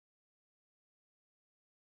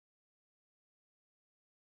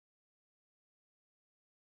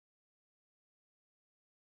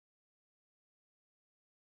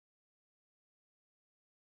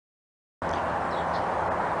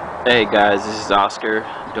Hey guys, this is Oscar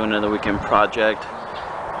doing another weekend project.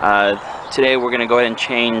 Today we're going to go ahead and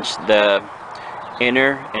change the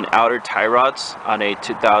inner and outer tie rods on a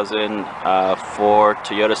 2004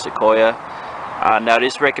 Toyota Sequoia. Now it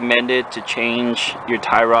is recommended to change your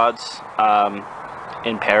tie rods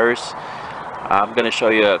in pairs. I'm going to show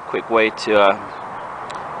you a quick way to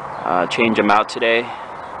change them out today.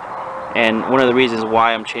 And one of the reasons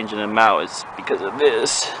why I'm changing them out is because of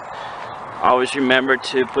this. Always remember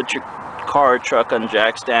to put your car or truck on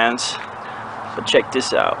jack stands. But check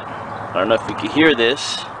this out. I don't know if you can hear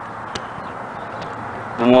this.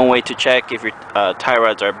 And one way to check if your tie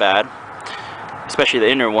rods are bad, especially the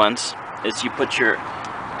inner ones, is you put your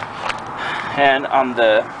hand on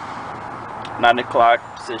the 9 o'clock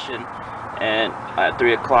position and at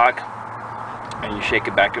 3 o'clock, and you shake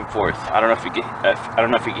it back and forth. I don't know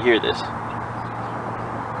if you can hear this.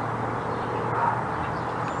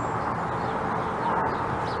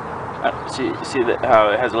 See that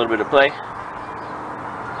how it has a little bit of play?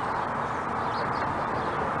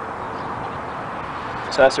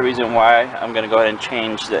 So that's the reason why I'm going to go ahead and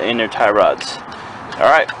change the inner tie rods.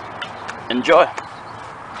 Alright, enjoy!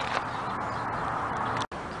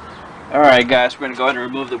 Alright guys, we're going to go ahead and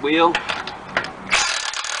remove the wheel.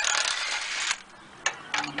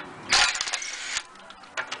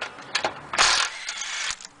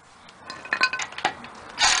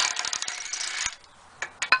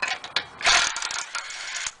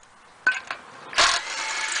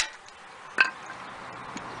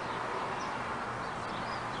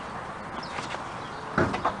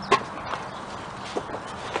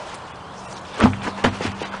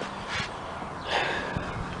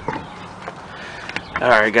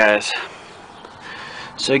 Alright guys,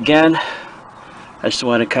 so again, I just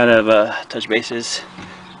want to kind of touch bases.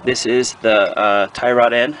 This is the tie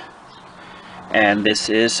rod end, and this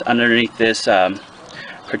is underneath this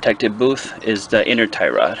protective booth is the inner tie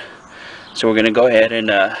rod. So we're going to go ahead and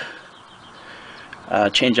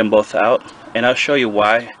change them both out, and I'll show you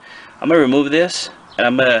why. I'm going to remove this, and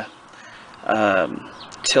I'm going to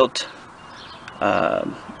tilt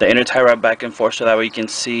the inner tie rod back and forth so that way you can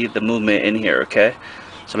see the movement in here. Okay,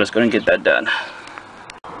 so let's go and get that done.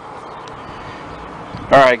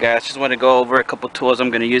 Alright guys, just want to go over a couple tools I'm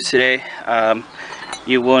going to use today.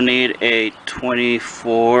 You will need a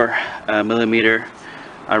 24 millimeter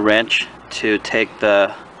wrench to take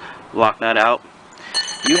the lock nut out.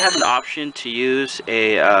 You have an option to use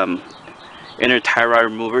a inner tie rod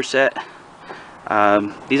remover set.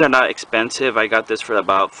 These are not expensive. I got this for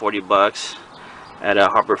about 40 bucks at a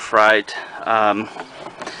Harbor Freight.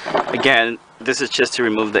 Again, this is just to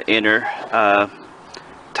remove the inner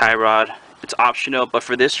tie rod. It's optional, but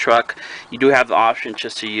for this truck you do have the option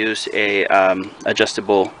just to use a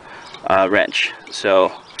adjustable wrench.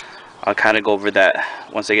 So I'll kind of go over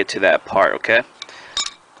that once I get to that part. Okay,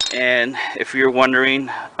 and if you're wondering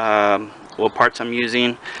what parts I'm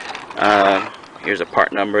using, here's a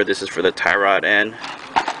part number. This is for the tie rod end,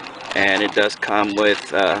 and it does come with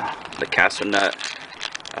the castle nut,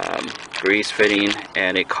 grease fitting,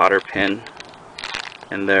 and a cotter pin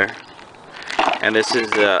in there. And this is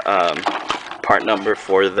the part number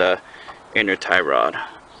for the inner tie rod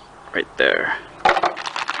right there.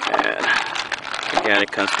 And again,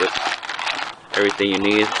 it comes with everything you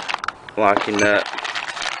need. Locking nut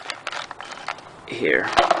here.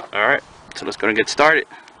 Alright, so let's go and get started.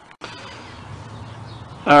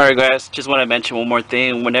 Alright guys, just want to mention one more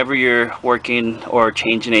thing. Whenever you're working or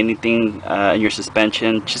changing anything in your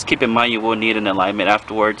suspension, just keep in mind you will need an alignment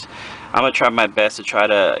afterwards. I'm going to try my best to try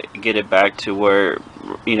to get it back to where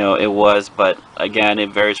it was, but again,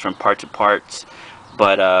 it varies from part to parts.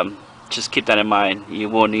 But just keep that in mind. You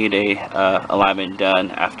will need a alignment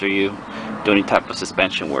done after you do any type of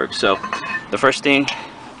suspension work. So the first thing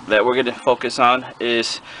that we're going to focus on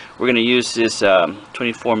is we're going to use this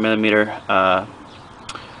 24 millimeter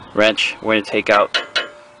wrench. We're going to take out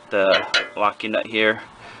the locking nut here.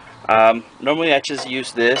 Normally I just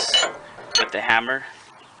use this with the hammer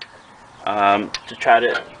to try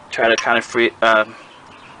to kind of free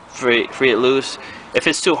it loose. If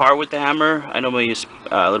it's too hard with the hammer, I normally use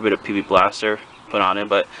a little bit of PB Blaster put on it,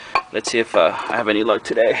 but let's see if I have any luck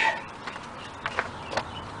today.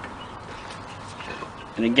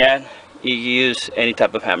 And again, you can use any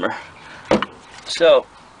type of hammer. So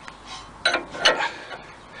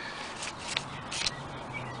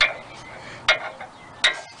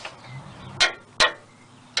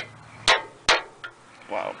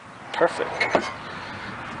wow, perfect.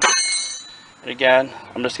 And again,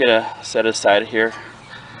 I'm just gonna set it aside here.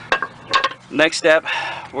 Next step,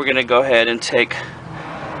 we're gonna go ahead and take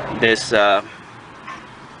this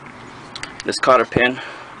this cotter pin,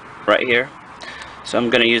 right here. So I'm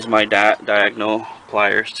going to use my diagonal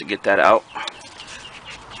pliers to get that out.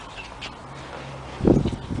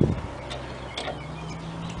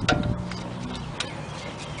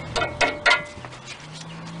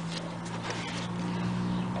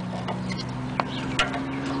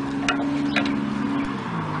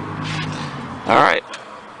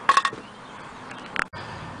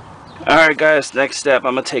 Alright guys, next step,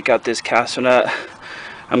 I'm going to take out this caster nut.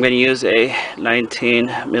 I'm going to use a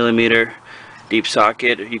 19mm deep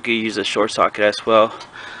socket. You could use a short socket as well.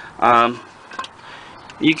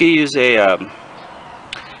 You could use a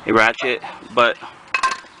ratchet, but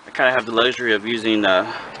I kind of have the luxury of using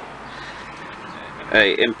a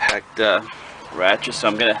impact ratchet, so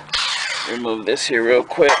I'm going to remove this here real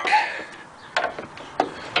quick.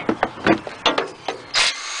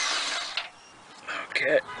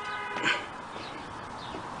 Okay.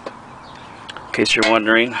 In case you're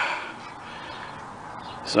wondering,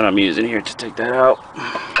 that's what I'm using here to take that out.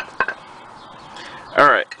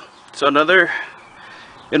 Alright, so another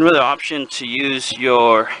option to use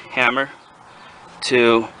your hammer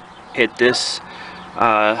to hit this.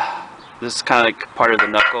 This is kind of like part of the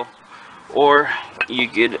knuckle, or you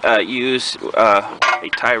could use a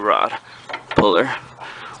tie rod puller,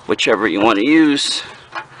 whichever you want to use.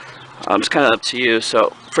 It's kind of up to you.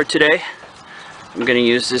 So for today, I'm going to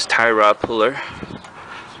use this tie rod puller,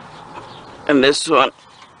 and this one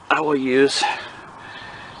I will use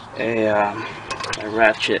a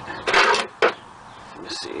ratchet. Let me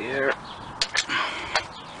see here.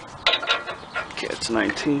 Okay, it's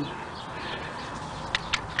 19.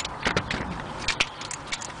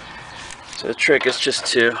 So the trick is just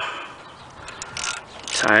to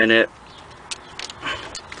tighten it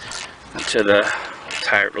to the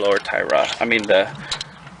lower tie rod. I mean the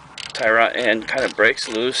tie rod end kind of breaks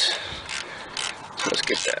loose. So let's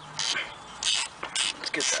get that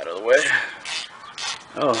out of the way.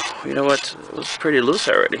 Oh, you know what? It was pretty loose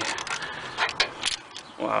already.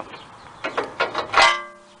 Wow.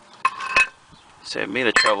 Saved me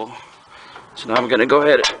the trouble. So now I'm gonna go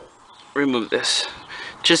ahead and remove this.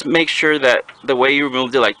 Just make sure that the way you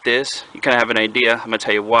removed it like this, you kind of have an idea. I'm gonna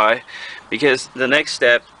tell you why. Because the next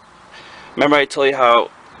step, remember I told you how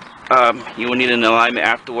you will need an alignment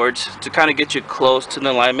afterwards to kind of get you close to the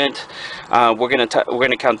alignment. We're gonna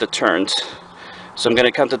count the turns. So I'm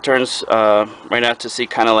gonna count the turns right now to see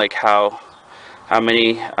kind of like how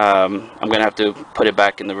many I'm gonna have to put it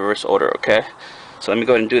back in the reverse order. Okay, so let me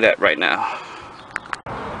go ahead and do that right now.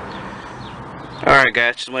 Alright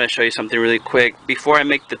guys, just want to show you something really quick. Before I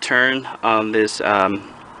make the turn on this tie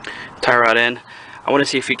rod end, I want to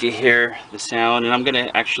see if you can hear the sound, and I'm going to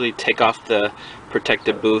actually take off the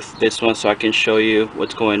protective booth, this one, so I can show you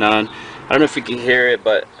what's going on. I don't know if you can hear it,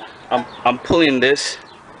 but I'm pulling this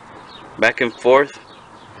back and forth.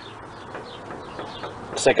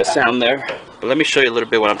 It's like a sound there, but let me show you a little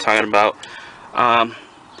bit what I'm talking about.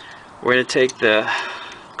 We're going to take the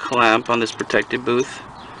clamp on this protective booth,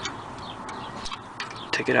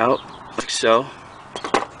 take it out like so,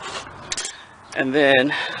 and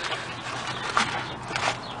then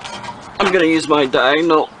I'm gonna use my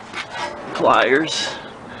diagonal pliers.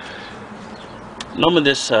 Normally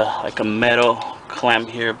this like a metal clamp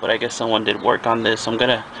here, but I guess someone did work on this. So I'm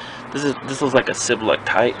gonna this is like a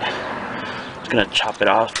Ziploc-Tite. Just gonna chop it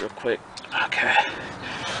off real quick. Okay,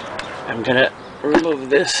 I'm gonna remove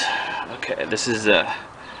this. Okay, this is a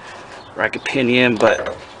racket pinion,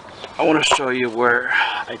 but I want to show you where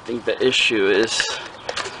I think the issue is.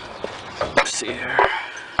 Let's see here.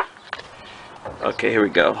 Okay, here we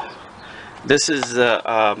go. This is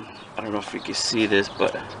I don't know if you can see this,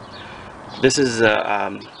 but this is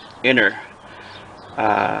the inner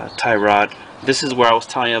tie rod. This is where I was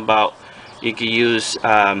telling you about. You can use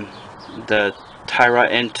the tie rod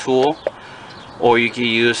end tool, or you can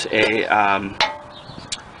use a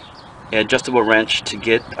adjustable wrench to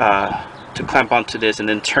get to clamp onto this and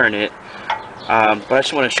then turn it. But I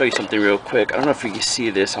just want to show you something real quick. I don't know if you can see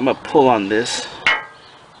this. I'm gonna pull on this,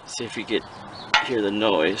 see if you can hear the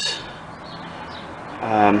noise.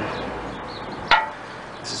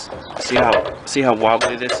 See how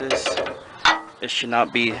wobbly this is? It should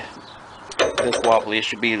not be this wobbly. It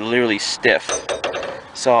should be literally stiff.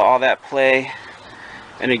 So all that play,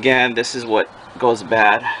 and again, this is what goes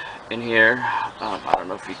bad in here. I don't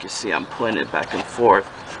know if you can see. I'm pulling it back and forth.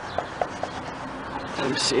 Let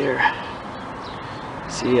me see here.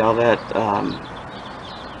 See all that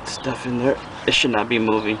stuff in there? It should not be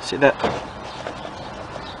moving. See that?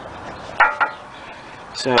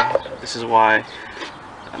 So this is why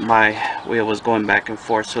my wheel was going back and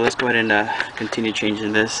forth. So let's go ahead and continue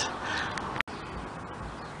changing this.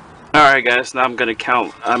 Alright Alright guys, now I'm going to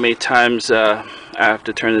count how many times I have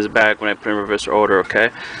to turn this back when I put in reverse order, okay?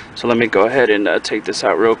 So let me go ahead and take this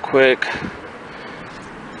out real quick.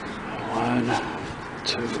 1,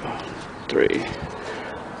 2, 3,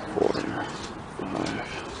 4,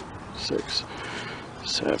 5, 6,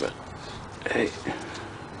 7, 8,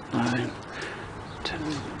 9, 10,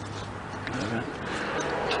 11,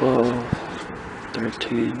 12,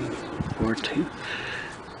 13, 14,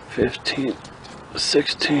 15,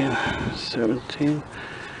 16, 17,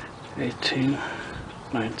 18,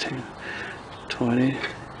 19, 20.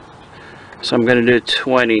 So I'm going to do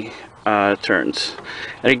 20 turns.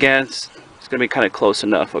 And again, it's going to be kind of close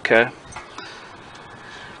enough, okay?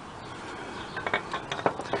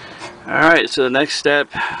 Alright, so the next step,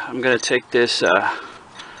 I'm going to take this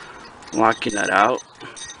locking nut out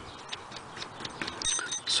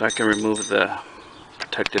so I can remove the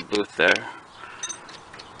protective booth there.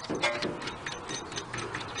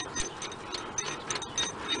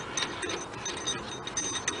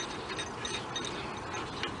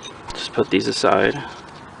 Just put these aside.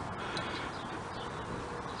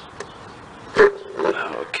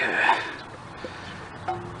 Okay.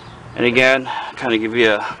 And again, kind of give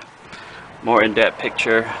you a more in-depth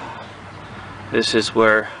picture. This is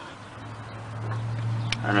where,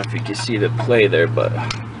 I don't know if you can see the play there, but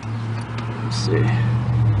let's see.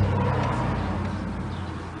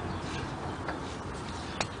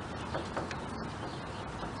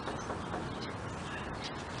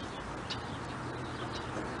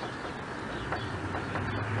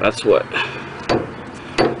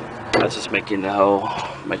 That's just making the whole,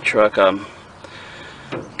 my truck kind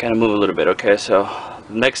of move a little bit, okay? So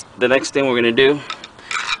the next thing we're gonna do,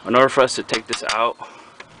 in order for us to take this out,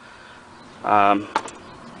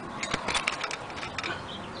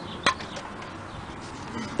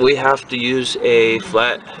 we have to use a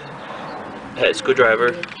flat head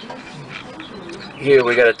screwdriver. Here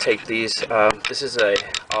we gotta take these. This is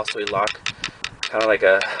also a lock, kind of like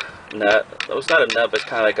a nut. Well, it's not a nut, but it's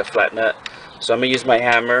kind of like a flat nut. So I'm gonna use my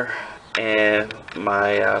hammer and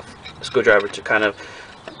my screwdriver to kind of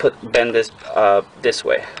bend this this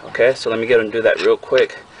way. Okay, so let me get and do that real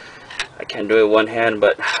quick. I can't do it with one hand,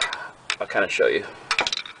 but I'll kind of show you.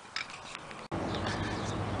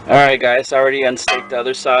 Alright guys, I already unstaked the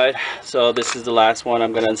other side, so this is the last one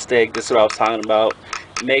I'm going to unstake. This is what I was talking about.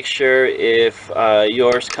 Make sure if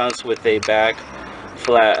yours comes with a back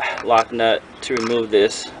flat lock nut to remove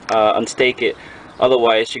this, unstake it.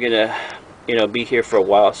 Otherwise you're going to be here for a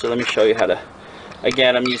while. So let me show you how to.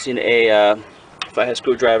 Again, I'm using a flathead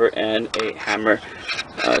screwdriver and a hammer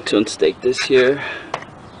to unstake this here.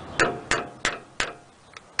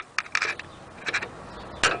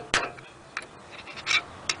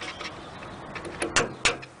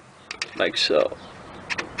 Like so.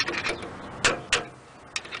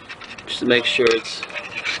 Just to make sure it's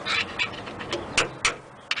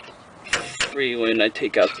free when I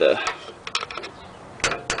take out the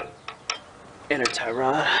inner tie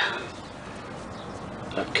rod.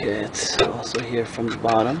 Okay, it's also here from the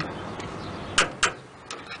bottom.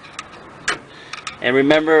 And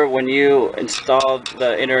remember, when you install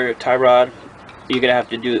the inner tie rod, you're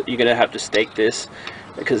gonna have to stake this,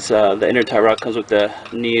 because the inner tie rod comes with the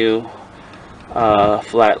new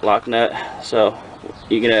flat lock nut. So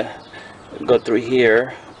you're gonna go through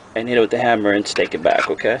here and hit it with the hammer and stake it back.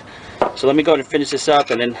 Okay, so let me go ahead and finish this up,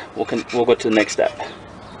 and then we'll go to the next step.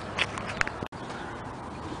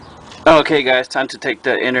 Okay guys, time to take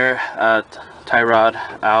the inner tie rod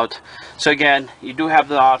out. So again, you do have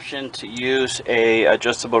the option to use a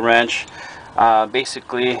adjustable wrench.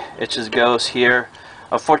 Basically it just goes here.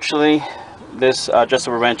 Unfortunately, this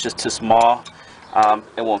adjustable wrench is too small.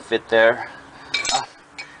 It won't fit there.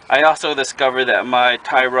 I also discovered that my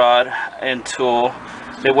tie rod and tool,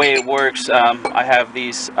 the way it works, I have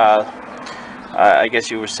these I guess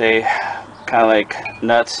you would say kind of like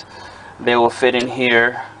nuts. They will fit in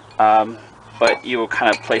here, but you will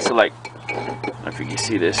kind of place it like, I don't know if you can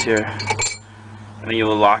see this here, and then you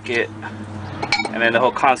will lock it. And then the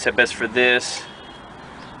whole concept is for this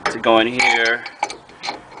to go in here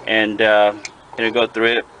and it'll go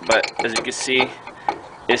through it, but as you can see,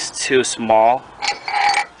 it's too small.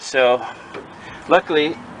 So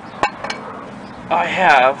luckily I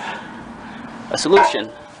have a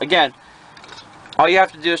solution. Again, all you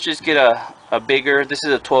have to do is just get a bigger, this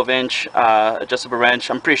is a 12-inch adjustable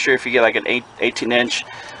wrench. I'm pretty sure if you get like an 18-inch,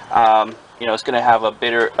 you know, it's going to have a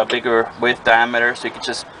bigger width diameter, so you can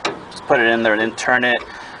just put it in there and then turn it.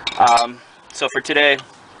 So for today,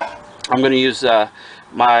 I'm going to use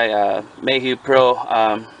my Mayhew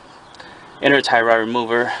Pro inner tie rod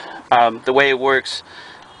remover. The way it works,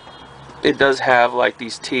 it does have like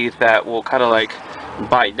these teeth that will kind of like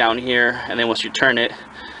bite down here, and then once you turn it,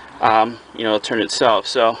 you know, it'll turn itself.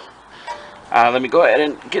 So let me go ahead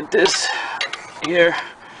and get this here,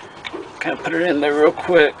 kind of put it in there real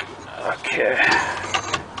quick. Okay,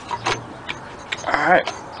 alright,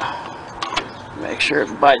 make sure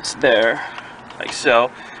it bites there like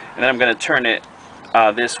so, and then I'm going to turn it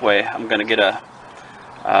this way. I'm going to get a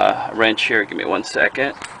wrench here. Give me 1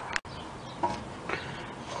 second.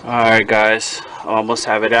 Alright guys, I almost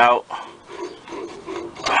have it out.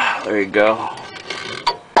 There you go.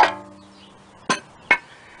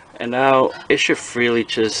 And now it should freely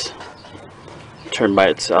just turn by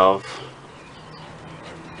itself.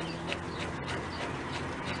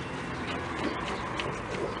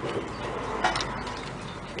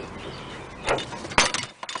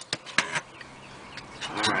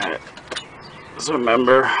 Alright, so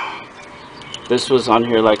remember, this was on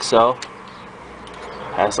here like so.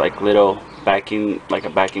 Has like little backing, like a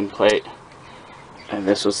backing plate, and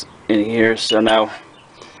this was in here. So now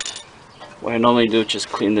what I normally do is just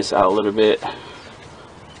clean this out a little bit,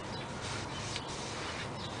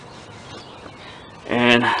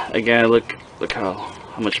 and again, look how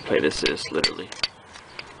much play this is, literally.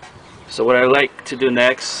 So what I like to do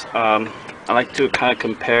next, I like to kind of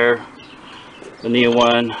compare the new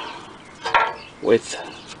one with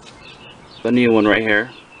the new one right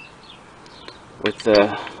here with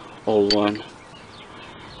the old one.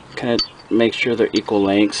 Kind of make sure they're equal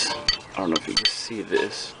lengths. I don't know if you can see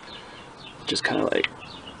this. Just kind of like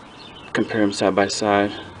compare them side by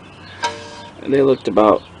side, and they looked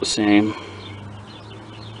about the same.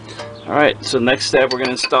 Alright, so next step, we're going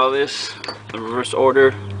to install this in reverse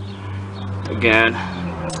order. Again,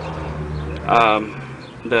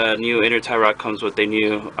 the new inner tie rod comes with a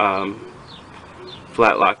new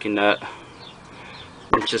flat locking nut.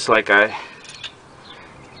 And just like I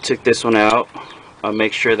took this one out, I'll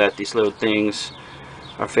make sure that these little things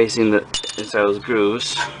are facing the inside those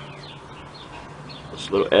grooves, those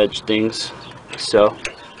little edge things, so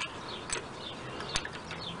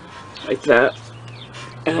like that.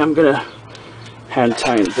 And I'm gonna hand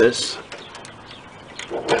tighten this.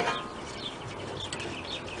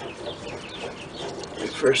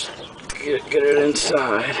 First get it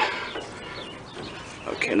inside.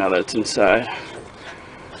 Okay, now that it's inside,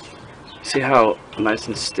 see how nice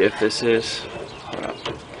and stiff this is? Hold on.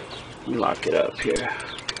 Let me lock it up here.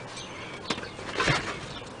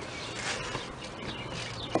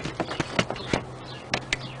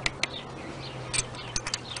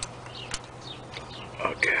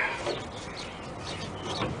 Okay.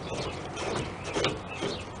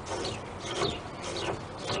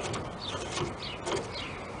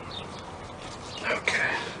 Okay.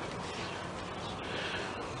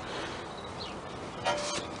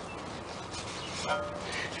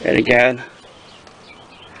 And again,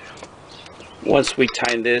 once we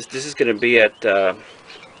tighten this is going to be at you're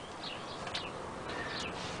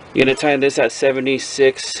going to tighten this at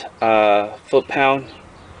 76 foot-pound.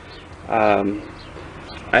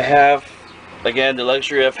 I have, again, the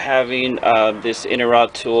luxury of having this inner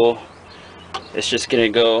rod tool. It's just going to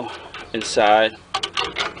go inside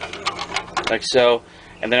like so,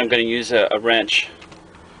 and then I'm going to use a wrench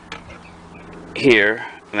here,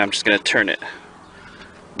 and I'm just going to turn it.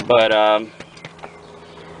 But I'm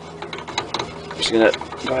just going to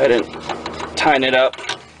go ahead and tighten it up,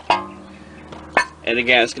 and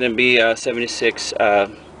again, it's going to be 76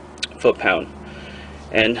 foot-pound.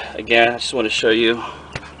 And again, I just want to show you,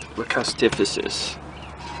 look how stiff this is,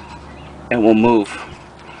 and will move.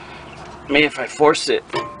 I mean, if I force it,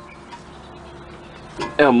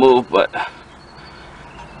 it'll move, but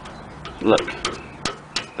look,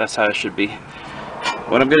 that's how it should be.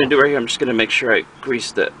 What I'm going to do right here, I'm just going to make sure I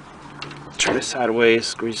grease the, turn it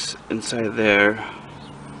sideways, grease inside there.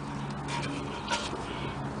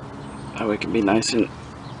 That way it can be nice and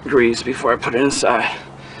greased before I put it inside.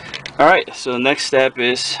 Alright, so the next step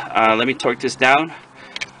is, let me torque this down.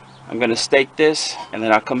 I'm going to stake this, and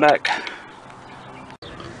then I'll come back.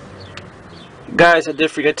 Guys, I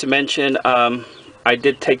did forget to mention, I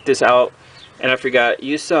did take this out, and I forgot,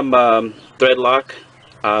 use some thread lock.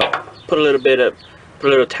 Put a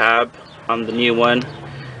little tab on the new one,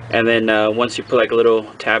 and then once you put like a little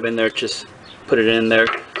tab in there, just put it in there.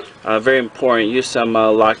 Very important, use some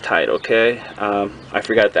Loctite, okay? I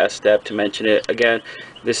forgot that step to mention it. Again,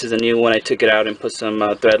 this is a new one. I took it out and put some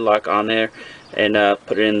thread lock on there, and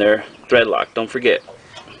put it in there. Thread lock, don't forget.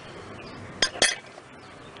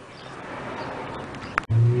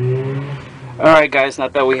 Alright guys, now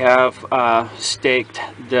that we have staked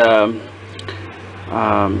the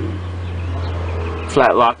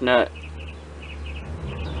flat lock nut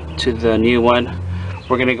to the new one.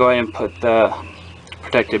 We're gonna go ahead and put the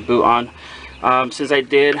protective boot on. Since I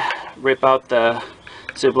did rip out the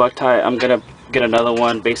Ziploc tie, I'm gonna get another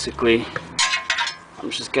one. Basically, I'm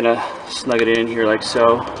just gonna snug it in here like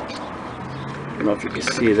so. I don't know if you can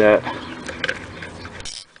see that.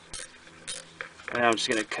 And I'm just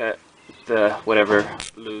gonna cut the whatever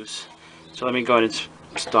loose. So let me go ahead and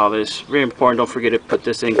install this. Very important, don't forget to put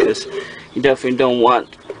this in, because you definitely don't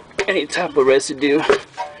want any type of residue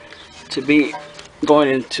to be going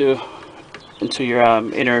into your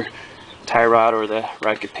inner tie rod or the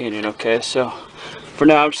racket pinion. Okay, so for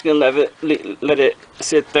now I'm just gonna let it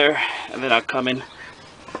sit there, and then I'll come in,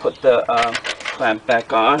 put the clamp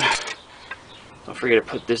back on. Don't forget to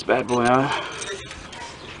put this bad boy on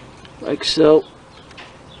like so.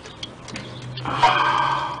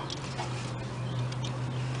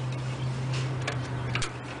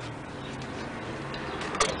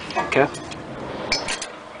 Okay,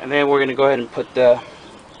 and then we're gonna go ahead and put the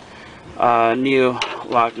new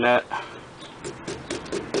lock nut,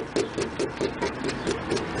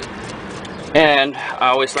 and I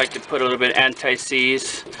always like to put a little bit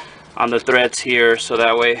anti-seize on the threads here, so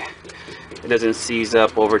that way it doesn't seize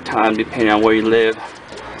up over time depending on where you live.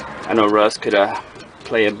 I know rust could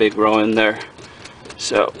play a big role in there,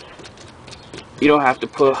 so you don't have to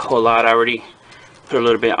put a whole lot. I already put a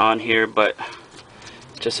little bit on here, but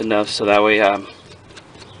just enough so that way you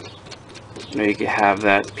know, you can have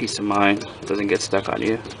that peace of mind, it doesn't get stuck on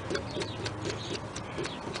you.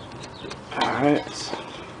 Alright,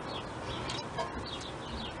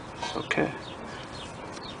 okay.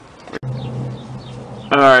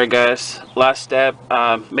 Alright guys, last step,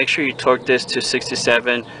 make sure you torque this to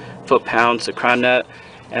 67 foot-pounds, the crown nut,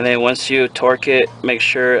 and then once you torque it, make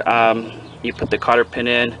sure you put the cotter pin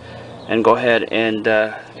in and go ahead and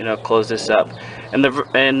you know, close this up. And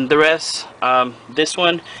the rest, this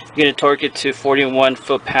one you're going to torque it to 41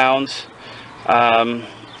 foot-pounds.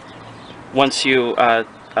 Once you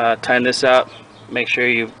tighten this up, make sure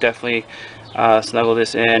you definitely snuggle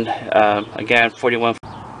this in. Again, 41.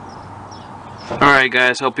 Alright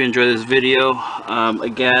guys, hope you enjoyed this video.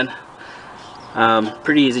 Again,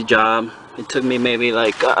 pretty easy job. It took me maybe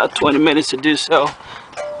like 20 minutes to do so.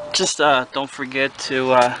 Just don't forget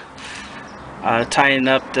to tighten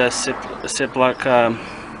up the Ziploc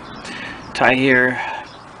tie here,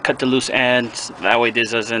 cut the loose ends, that way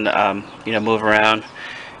this doesn't you know, move around.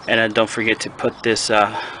 And then don't forget to put this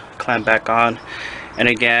clamp back on, and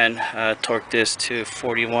again torque this to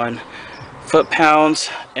 41 foot-pounds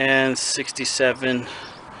and 67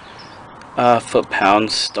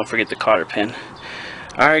 foot-pounds. Don't forget the cotter pin.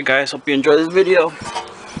 Alright guys, hope you enjoyed this video.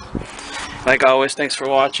 Like always, thanks for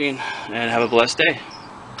watching and have a blessed day.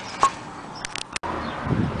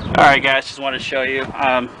 Alright guys, just wanted to show you,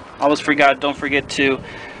 almost forgot, don't forget to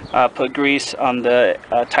put grease on the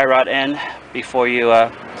tie rod end before you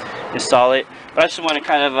install it. But I just want to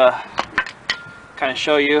kind of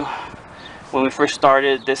show you, when we first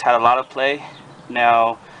started this had a lot of play.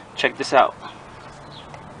 Now check this out.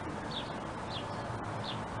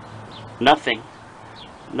 Nothing,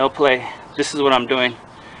 no play. This is what I'm doing.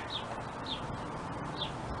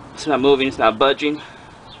 It's not moving, it's not budging.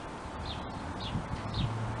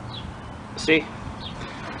 See?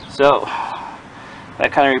 So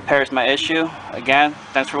that kind of repairs my issue. Again,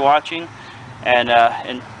 thanks for watching, and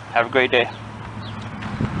have a great day.